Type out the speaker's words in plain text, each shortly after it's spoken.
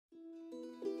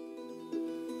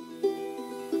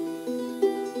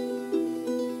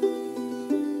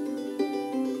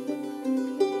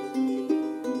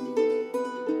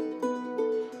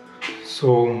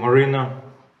So Marina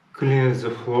cleans the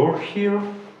floor here.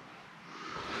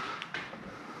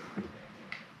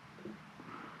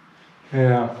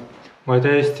 Yeah, but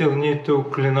I still need to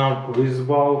clean up this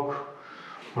bulk,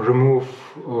 remove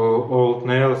old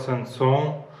nails and so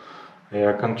on.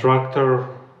 A contractor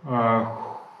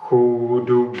who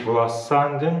do glass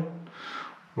sanding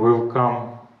will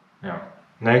come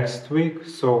next week,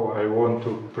 so I want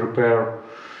to prepare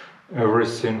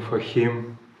everything for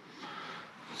him.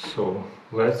 So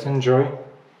let's enjoy.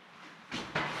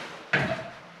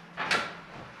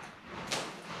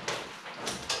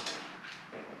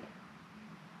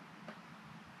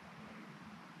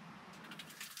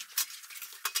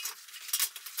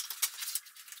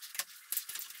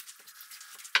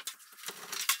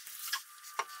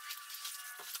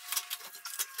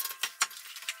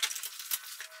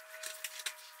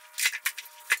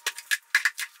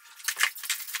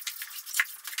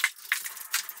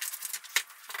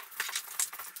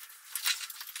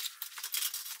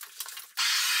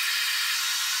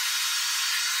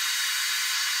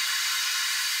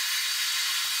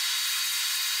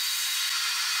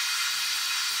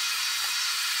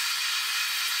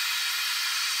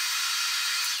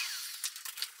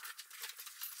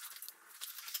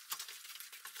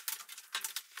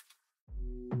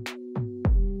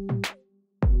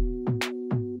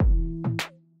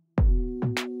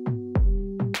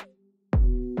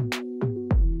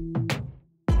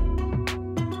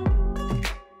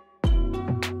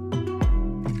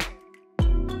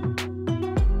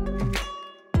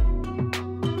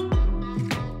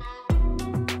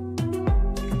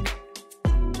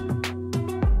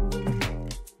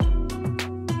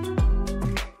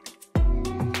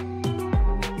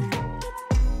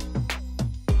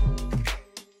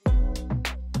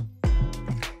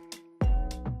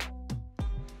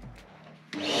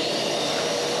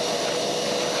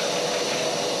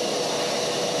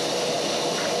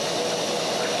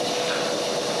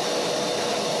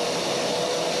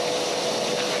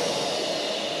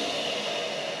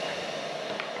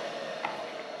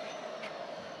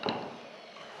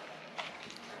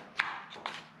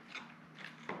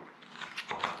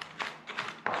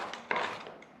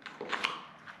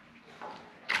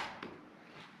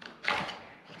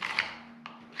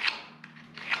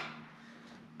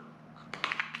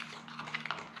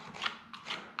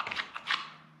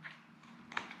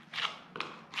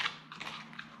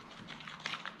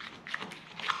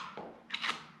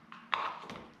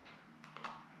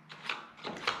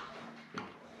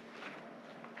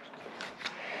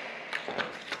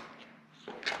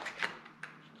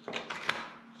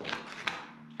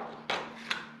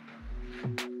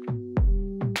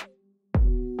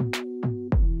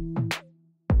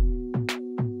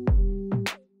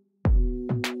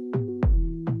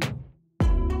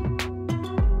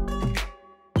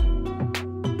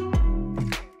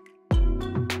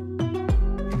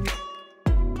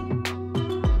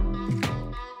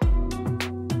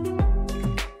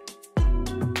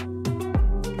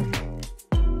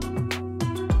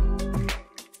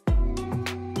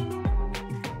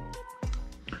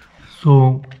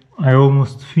 So I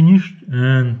almost finished,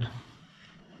 and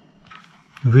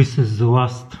this is the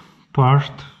last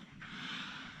part,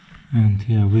 and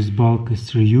yeah, this bulk is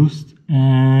reused,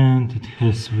 and it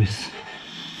has this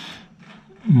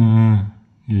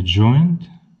joint.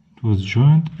 It was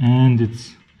joint, and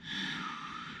it's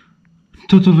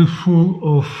totally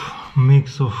full of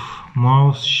mix of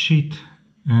mouse sheet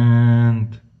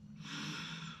and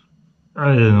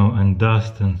I don't know, and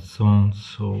dust and so on.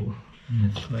 So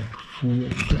it's like full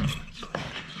of them.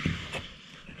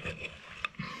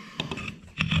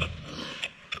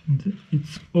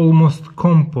 It's almost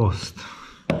compost.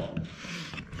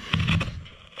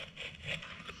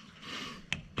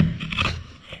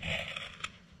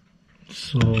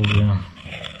 So yeah,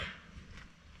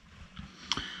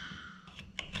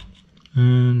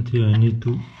 and yeah, I need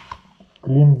to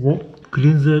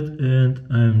clean that, and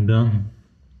I'm done.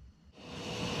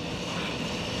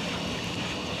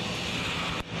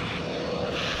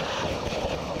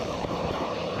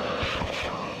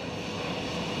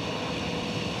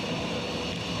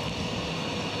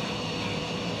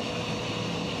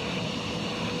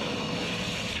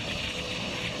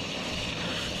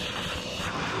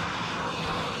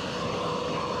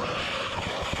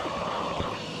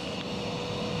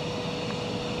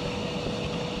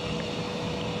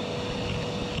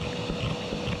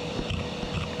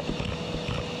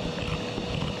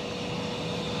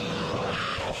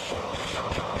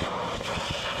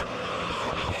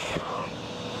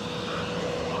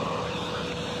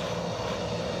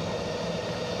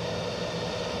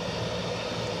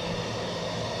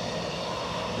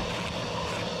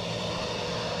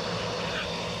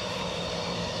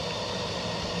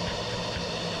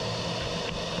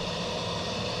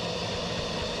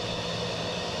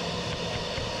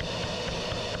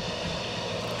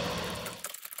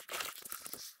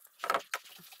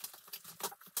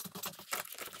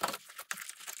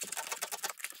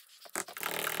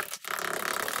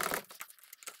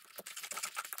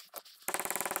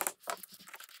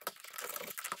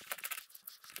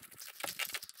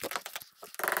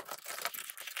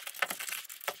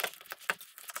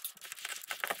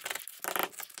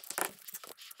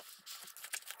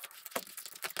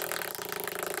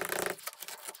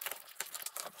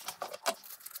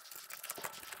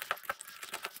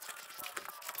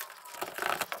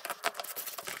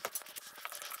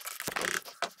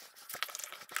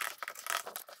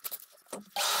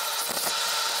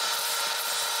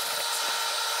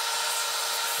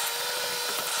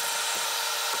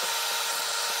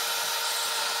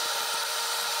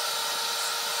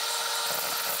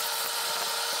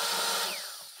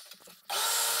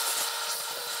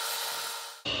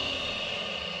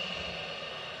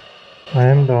 I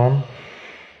am done.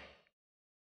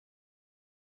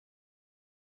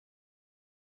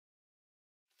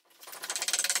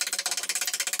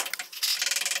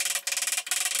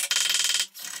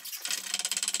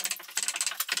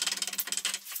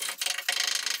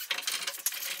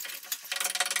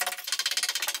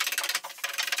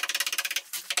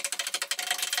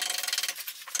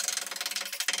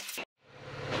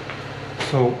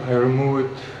 So I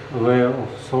removed a layer of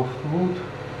soft wood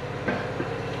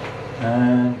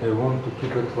and I want to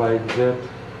keep it like that,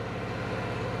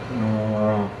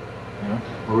 yeah,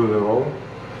 really raw,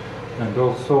 and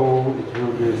also it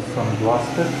will be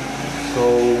sandblasted, so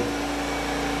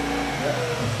yeah,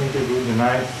 I think it will be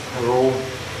nice raw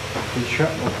picture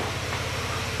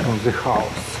of the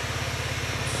house.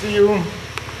 See you!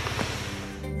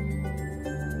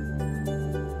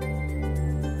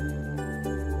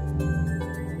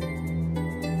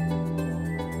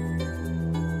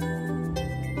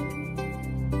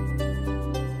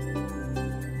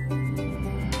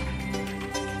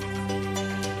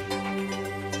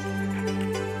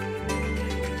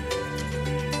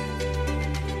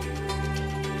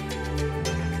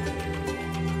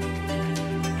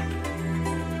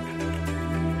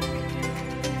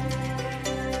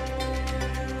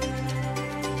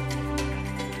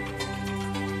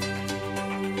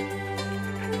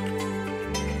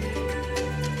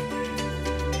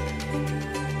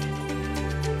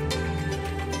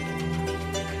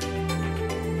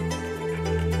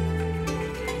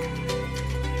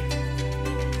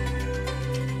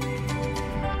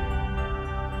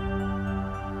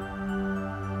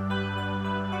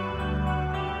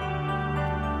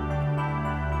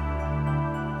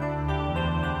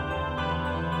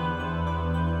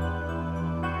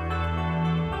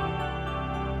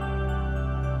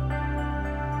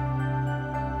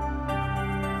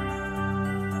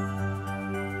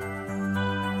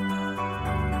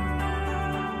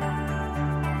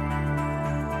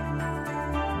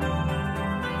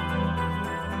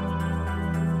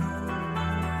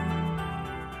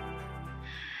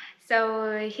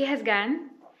 So he has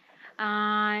gone.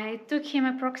 It took him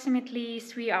approximately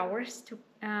 3 hours to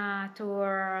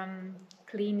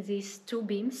clean these two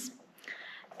beams,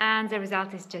 and the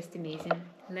result is just amazing.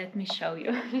 Let me show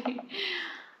you.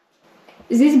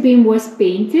 This beam was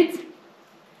painted,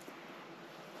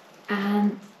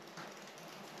 and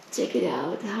check it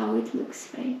out how it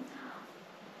looks right now.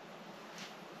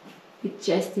 It's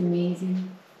just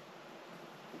amazing.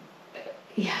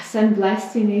 Yeah,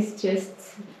 sandblasting is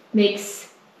just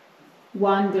makes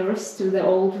wonders to the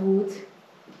old wood.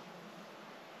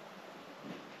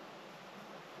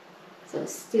 So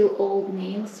still old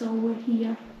nails over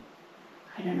here.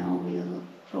 I don't know, we'll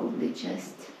probably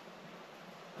just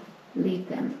leave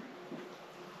them.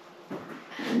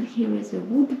 And here is a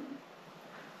wood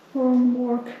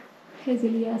formwork, as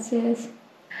Ilya says.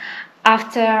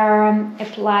 After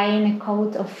applying a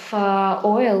coat of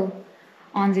oil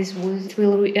on this wood, it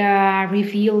will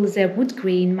reveal the wood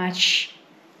grain much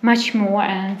more,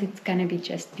 and it's gonna be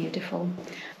just beautiful.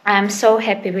 I'm so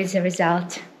happy with the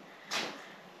result.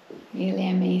 Really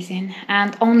amazing.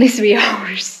 And only 3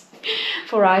 hours.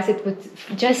 For us, it would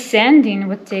just sanding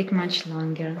would take much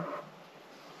longer.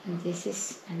 And this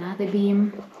is another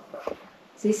beam.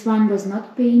 This one was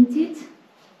not painted.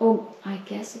 Oh, I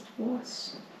guess it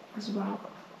was as well.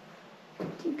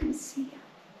 You can see.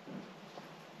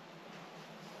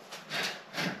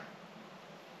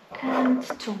 And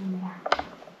two more.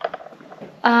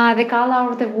 The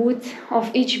color of the wood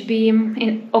of each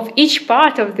beam, of each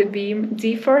part of the beam,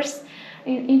 differs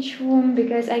in each room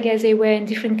because I guess they were in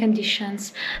different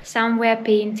conditions. Some were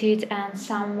painted and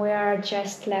some were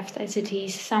just left as it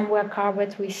is. Some were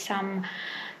covered with some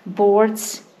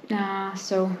boards.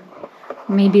 So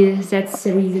maybe that's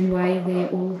the reason why they're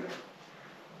all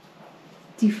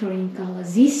different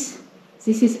colors. This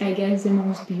is, I guess, the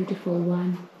most beautiful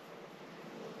one.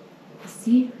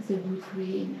 See the wood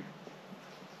grain.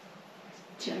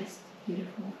 Just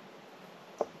beautiful.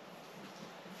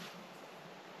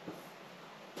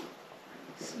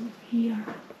 So here,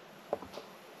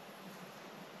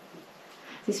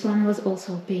 this one was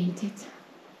also painted,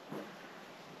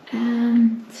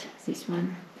 and this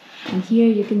one. And here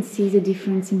you can see the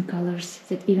difference in colors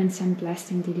that even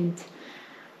sandblasting didn't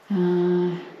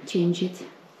change it.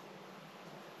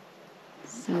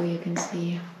 So you can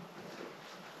see.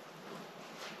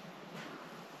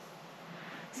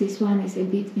 This one is a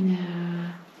bit in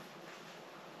a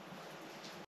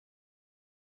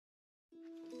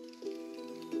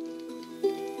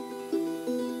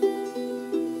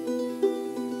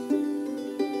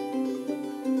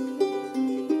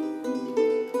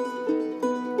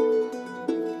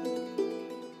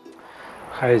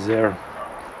Hi there.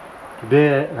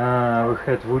 Today we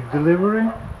had wood delivery.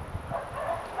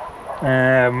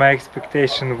 My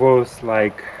expectation was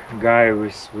like guy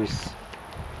with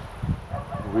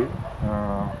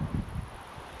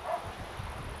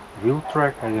wheel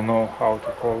track, I don't know how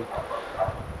to call it,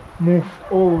 moved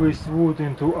all this wood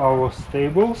into our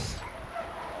stables,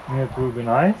 and it will be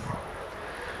nice.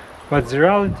 But the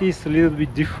reality is a little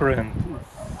bit different.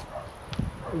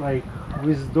 It's like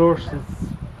with doors it's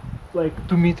like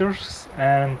 2 meters,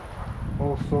 and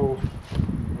also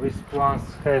this plant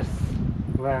has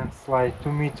length like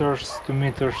 2 meters, 2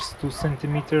 meters, 2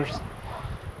 centimeters.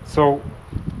 So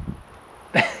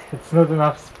it's not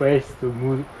enough space to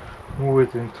move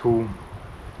it into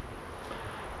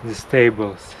the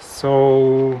stables.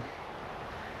 So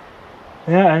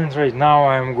yeah, and right now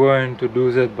I'm going to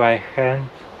do that by hand.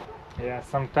 Yeah,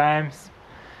 sometimes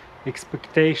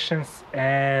expectations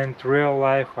and real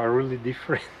life are really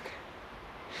different.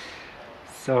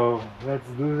 So let's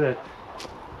do that.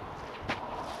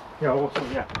 Yeah, also,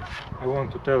 yeah, I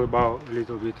want to tell about a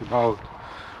little bit about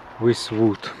this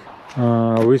wood.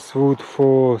 This wood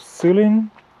for ceiling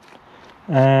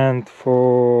and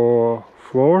for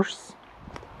floors.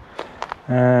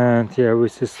 And yeah,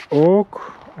 this is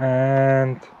oak,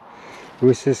 and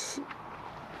this is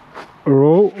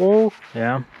raw oak.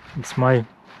 Yeah, it's my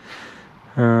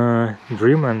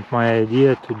dream and my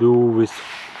idea to do this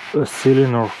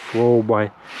ceiling or floor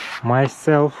by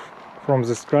myself from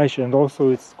the scratch, and also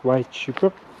it's quite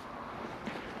cheaper.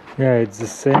 Yeah, it's the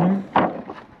same.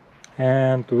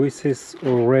 And this is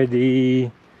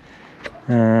already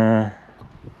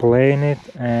planed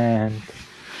and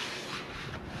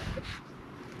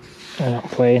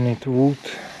planed wood.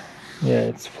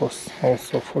 Yeah, it's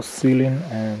also for ceiling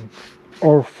and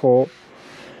or for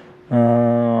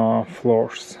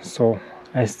floors. So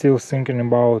I still thinking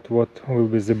about what will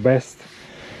be the best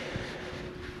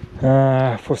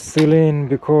for ceiling,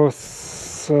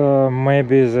 because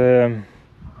maybe the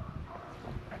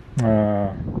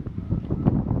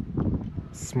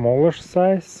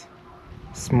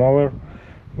smaller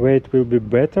weight will be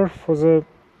better for the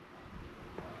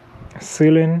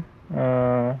ceiling.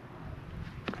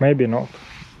 Maybe not.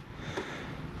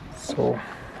 So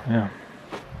yeah,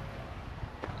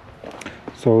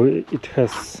 so it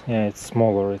has, yeah, it's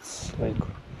smaller, it's like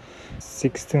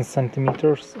 16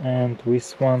 centimeters, and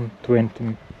this one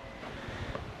 20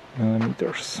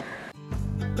 millimeters.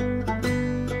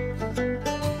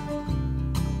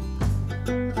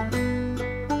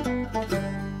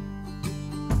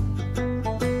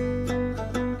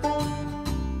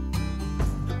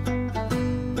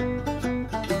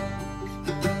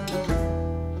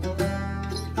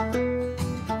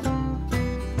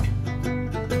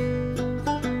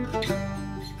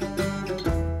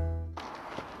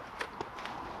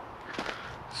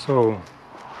 So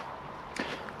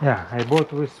yeah, I bought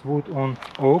this wood on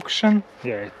auction.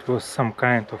 Yeah, it was some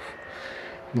kind of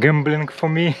gambling for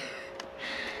me.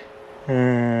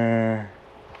 Yeah,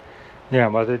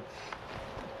 but it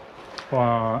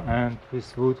and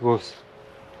this wood was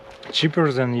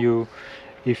cheaper than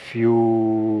if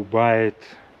you buy it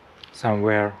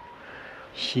somewhere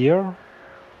here.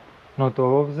 Not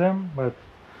all of them, but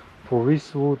for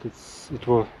this wood it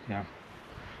was, yeah,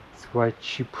 it's quite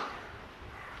cheap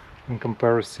in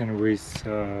comparison with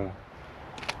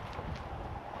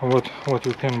what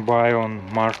you can buy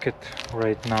on market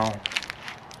right now.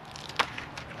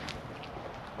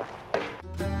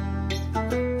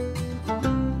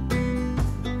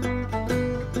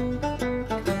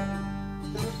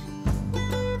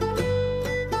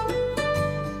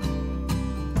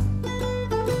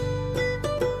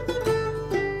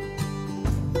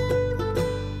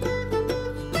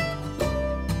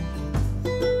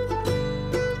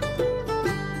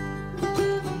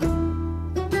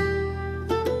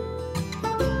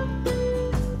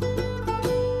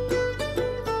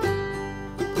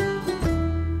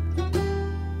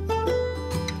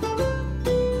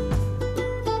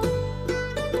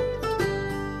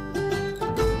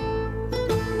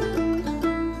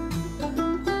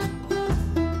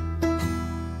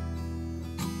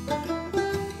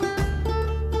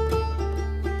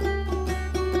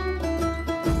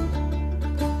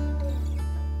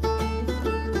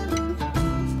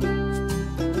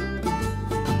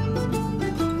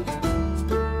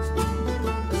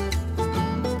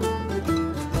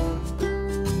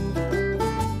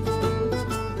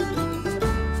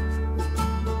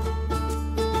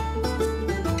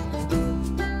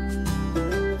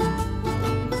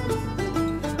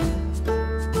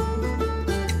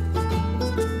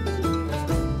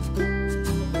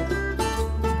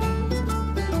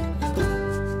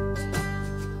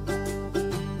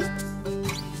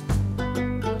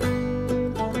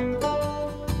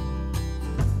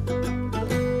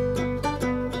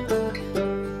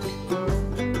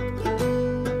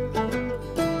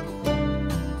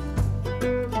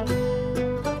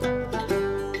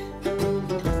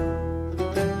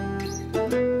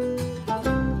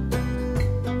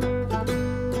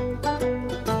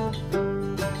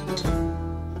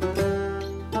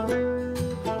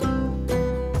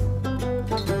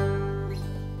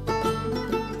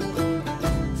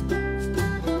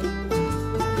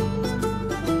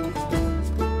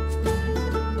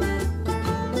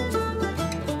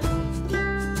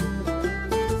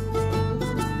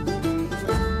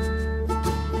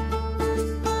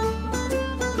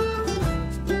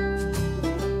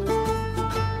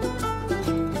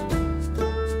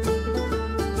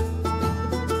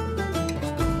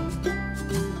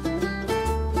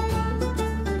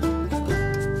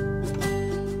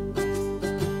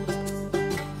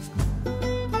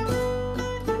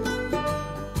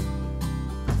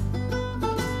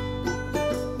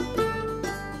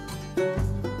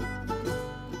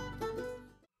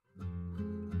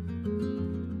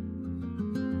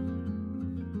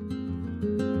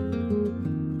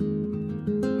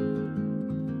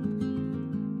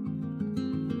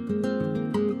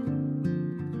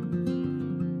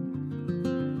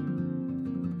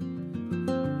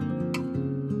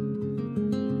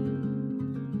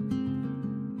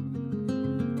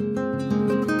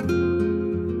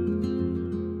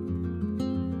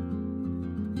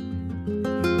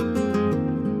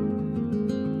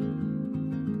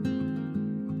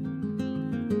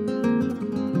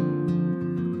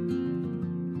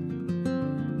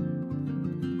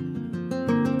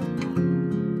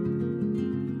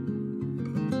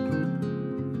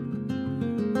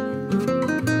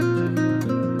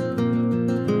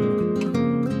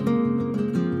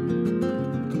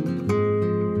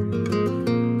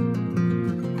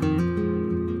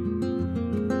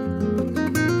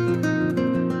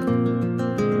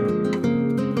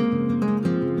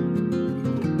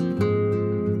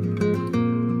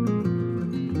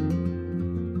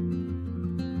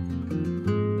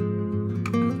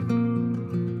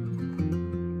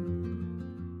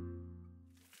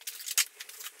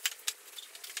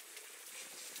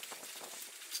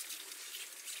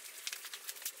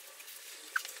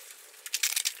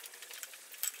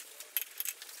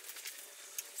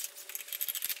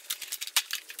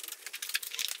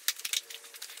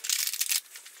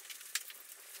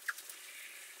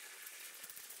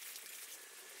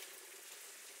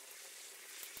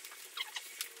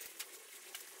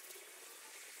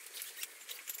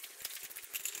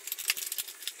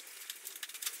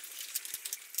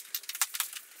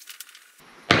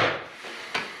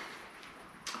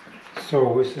 So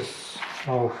this is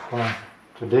all for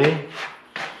today.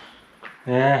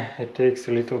 Yeah, it takes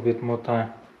a little bit more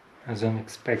time than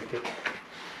expected.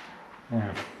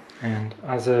 Yeah. And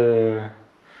other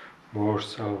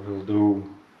boards I will do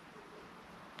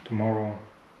tomorrow.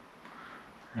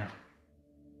 Yeah.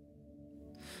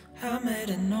 I met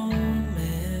an old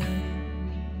man.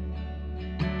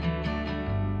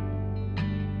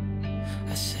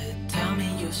 I said, tell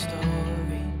me your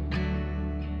story.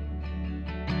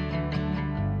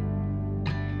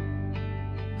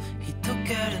 He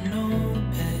took out an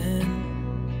old pen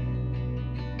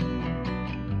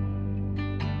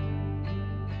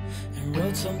and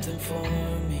wrote something for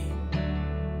me.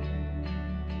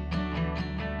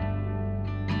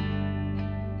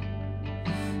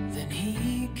 Then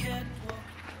he kept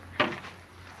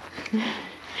walking.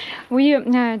 We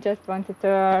just wanted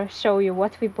to show you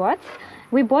what we bought.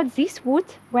 We bought this wood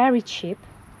very cheap,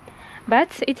 but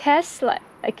it has,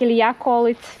 like Ilya call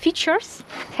it, features.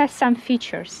 It has some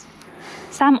features.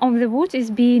 Some of the wood is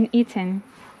being eaten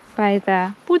by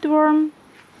the woodworm.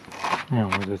 Yeah,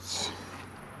 well, that's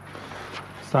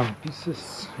some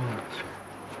pieces.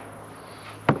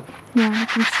 Yeah, you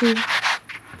can see.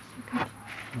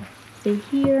 See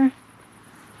here.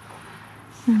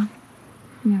 So,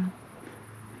 yeah.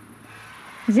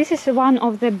 This is one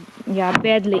of the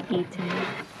badly eaten.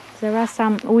 There are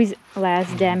some with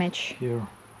less damage. Here.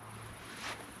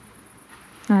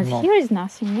 No. Here is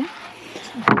nothing, yeah?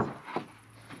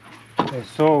 Okay,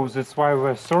 so that's why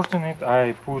we're sorting it.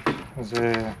 I put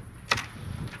the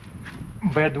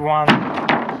bad one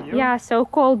here. Yeah,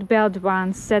 so-called bad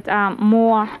ones that are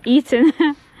more eaten.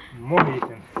 More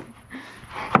eaten.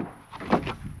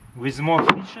 With more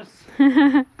fishes.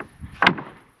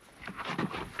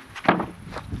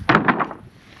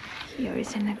 Here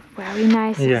is a very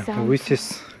nice example. This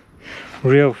is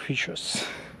real fishes.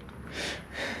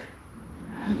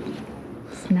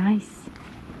 It's nice.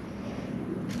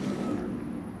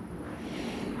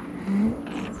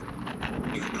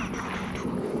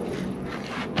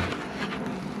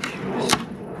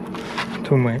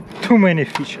 Too many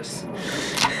fishes.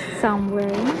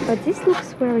 Somewhere, but this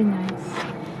looks very nice.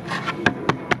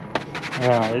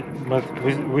 Yeah, but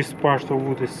this part of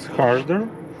wood is harder,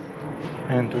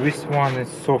 and this one is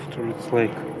softer. It's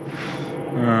like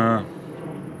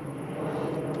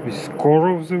this core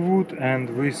of the wood, and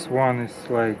this one is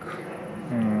like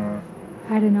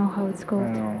I don't know how it's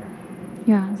called.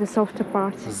 Yeah, the softer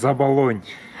part. Zabalonь.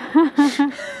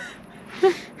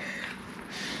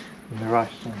 In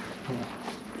Russian.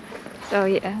 So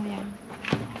yeah.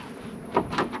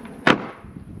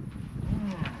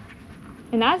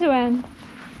 Another one.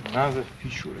 Another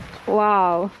fishery.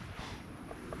 Wow.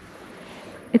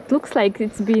 It looks like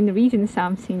it's been written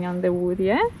something on the wood,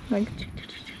 yeah? Like,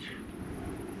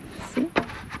 see?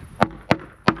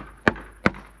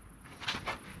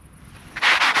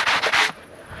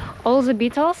 All the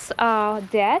beetles are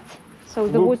dead, so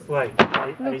the wood Like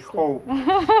I hope.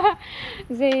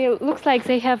 they looks like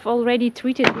they have already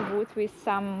treated the wood with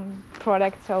some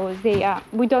product, so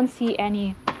we don't see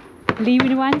any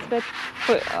living ones, but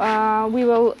we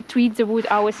will treat the wood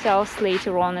ourselves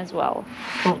later on as well.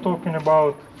 Stop talking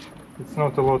about it's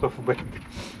not a lot of bait.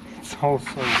 It's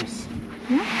also this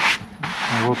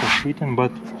a lot of eating,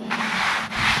 but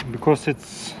because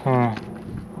it's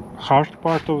hard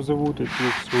part of the wood, it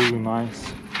looks really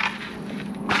nice.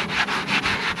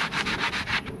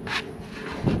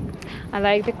 I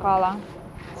like the color.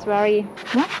 It's very...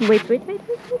 What? Wait.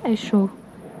 I show.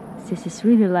 This is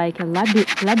really like a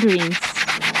labyrinth.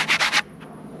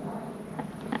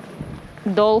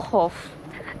 Doolhof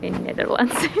in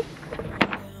Netherlands.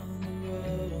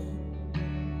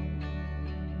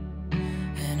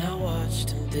 And I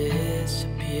watched him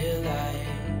disappear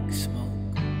like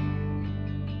smoke.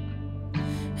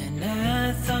 And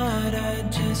I thought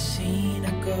I'd just seen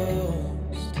a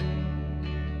ghost.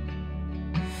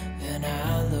 Then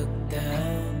I looked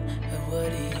down at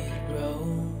what he wrote.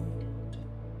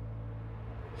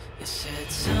 It said,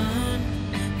 son,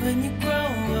 when you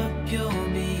grow up you'll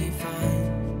be fine.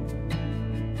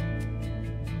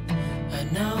 I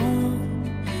know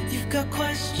you've got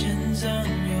questions on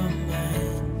your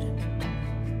mind.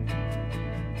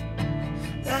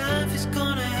 Life is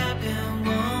gonna happen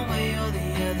one way or the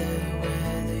other,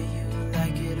 whether you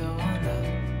like it or not.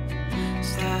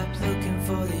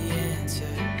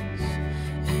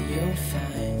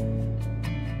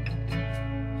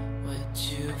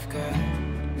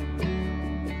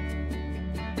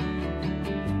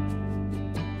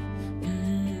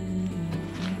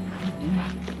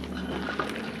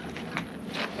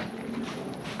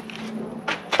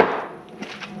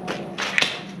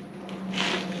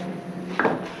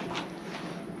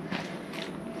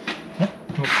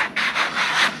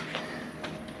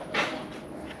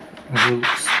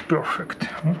 perfect.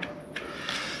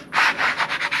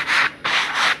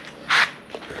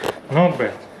 Not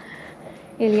bad.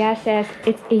 Ilya says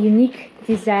it's a unique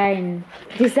design,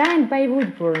 designed by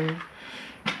Woodburn.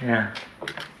 Yeah.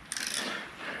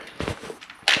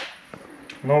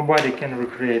 Nobody can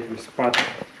recreate this pattern.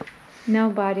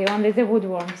 Nobody, only the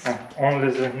woodworms.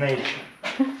 Only the nature.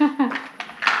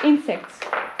 Insects.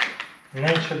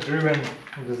 Nature-driven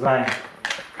design.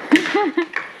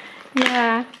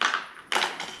 Yeah.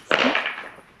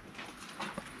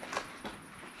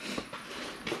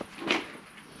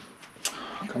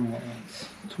 Come on, it's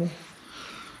too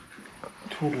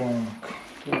long.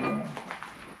 Too long.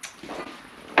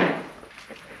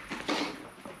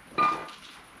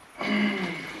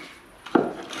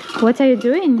 What are you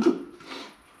doing?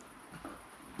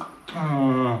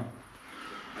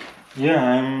 Yeah,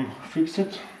 I'm fix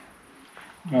it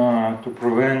to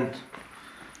prevent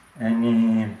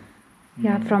any.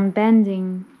 Yeah, from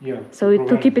bending. Yeah. So to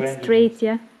prevent keep it bending. straight,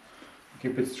 yeah.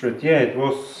 Keep it straight. Yeah, it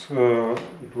was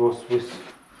with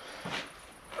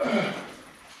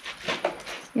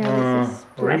Yeah, this is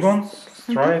ribbons,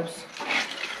 plastic. stripes.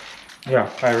 Yeah,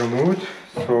 I removed.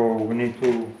 So we need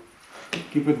to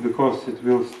keep it because it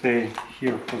will stay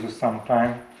here for some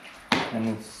time, and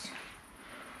it's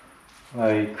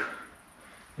like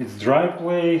it's dry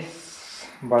place,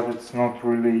 but it's not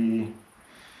really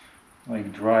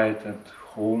like dry at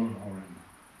home or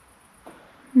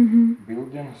in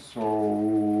building.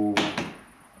 So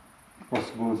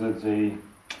possible that they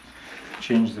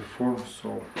change the form.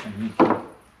 So I need to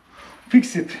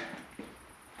fix it.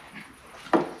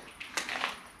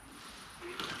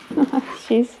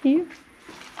 She's here.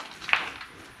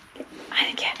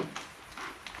 Okay.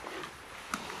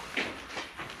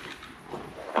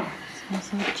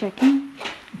 So checking.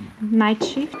 Night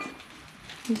shift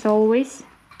as always.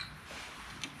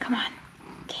 Come on.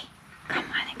 Okay. Come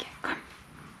on again. Come.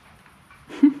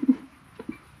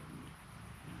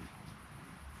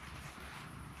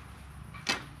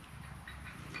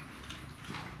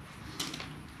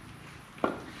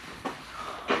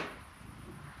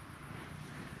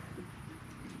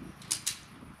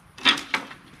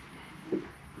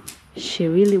 She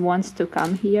really wants to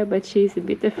come here, but she's a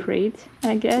bit afraid,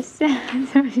 I guess.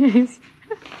 So she's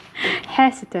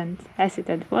hesitant.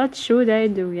 What should I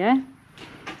do, yeah?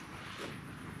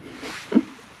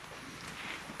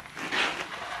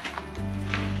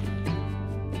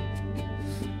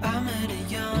 I met a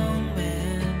young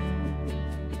man,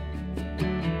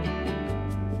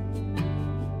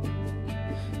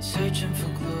 searching for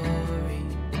glory.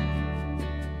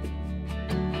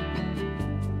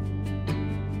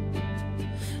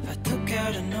 I took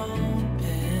out an old